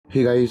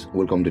Hey guys,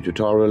 welcome to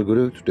Tutorial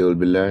Guru. Today we'll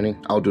be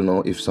learning how to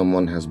know if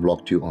someone has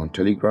blocked you on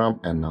Telegram,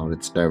 and now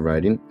let's dive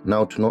right in.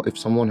 Now, to know if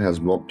someone has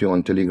blocked you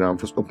on Telegram,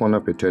 first open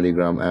up your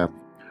Telegram app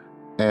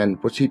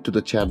and proceed to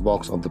the chat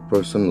box of the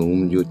person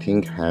whom you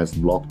think has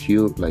blocked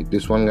you, like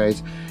this one,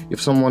 guys. If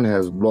someone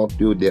has blocked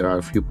you, there are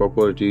a few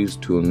properties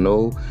to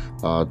know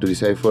to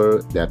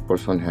decipher that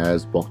person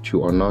has blocked you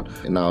or not.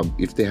 Now,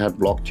 if they have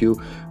blocked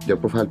you, their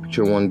profile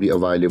picture won't be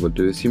available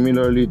to you.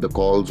 Similarly, the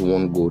calls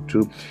won't go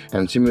through.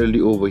 And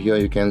similarly, over here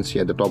you can see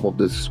at the top of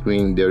the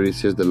screen there it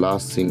says the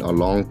last seen a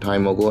long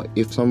time ago.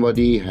 If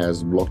somebody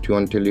has blocked you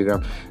on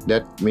Telegram,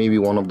 that may be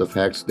one of the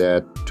facts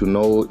that to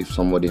know if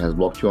somebody has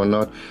blocked you or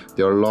not.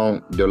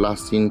 Their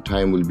last seen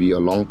time will be a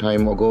long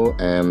time ago,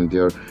 and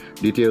their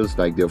details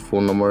like their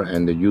phone number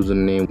and their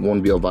username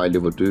won't be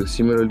available to you.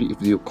 Similarly,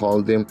 if you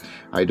call them,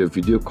 either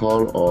video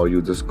call or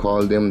you just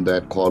call them,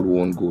 that call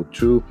won't go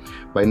through.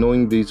 By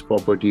knowing these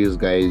properties,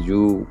 guys,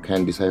 you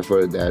can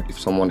decipher that if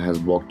someone has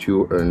blocked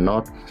you or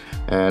not.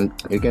 And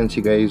you can see,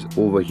 guys,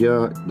 over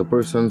here the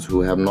persons who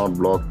have not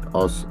blocked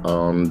us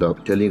on the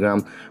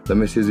Telegram, the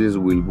messages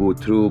will go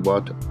through,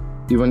 but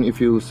even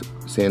if you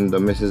send the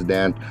message,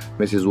 that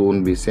message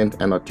won't be sent,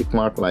 and a tick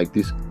mark like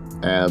this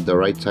at the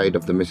right side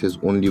of the message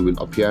only will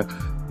appear.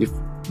 If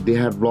they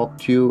have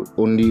blocked you,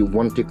 only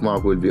one tick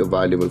mark will be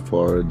available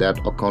for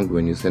that account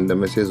when you send the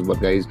message.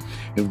 But guys,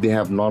 if they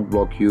have not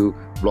blocked you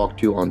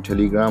on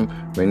Telegram,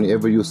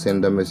 whenever you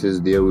send the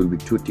message, there will be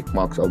two tick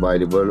marks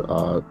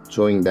available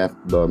showing that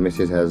the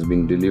message has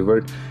been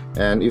delivered.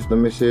 And if the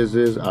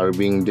messages are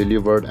being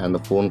delivered and the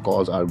phone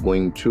calls are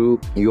going through,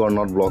 you are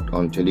not blocked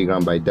on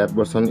Telegram by that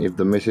person. If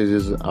the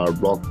messages are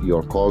blocked,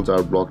 your calls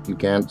are blocked, you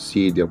can't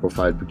see their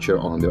profile picture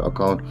on their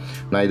account,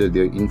 neither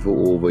their info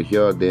over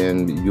here,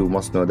 then you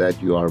must know that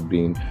you have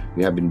been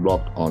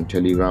blocked on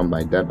Telegram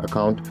by that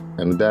account.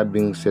 And that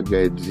being said,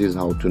 guys, this is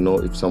how to know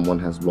if someone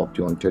has blocked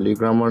you on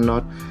Telegram or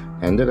not.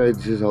 And guys,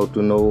 this is how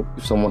to know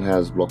if someone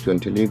has blocked you on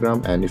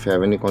Telegram. And if you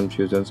have any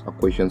confusions or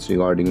questions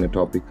regarding the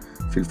topic,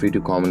 feel free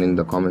to comment in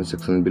the comment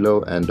section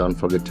below, and don't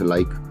forget to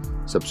like,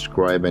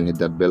 subscribe and hit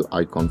that bell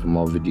icon for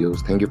more videos.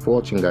 Thank you for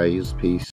watching, guys. Peace.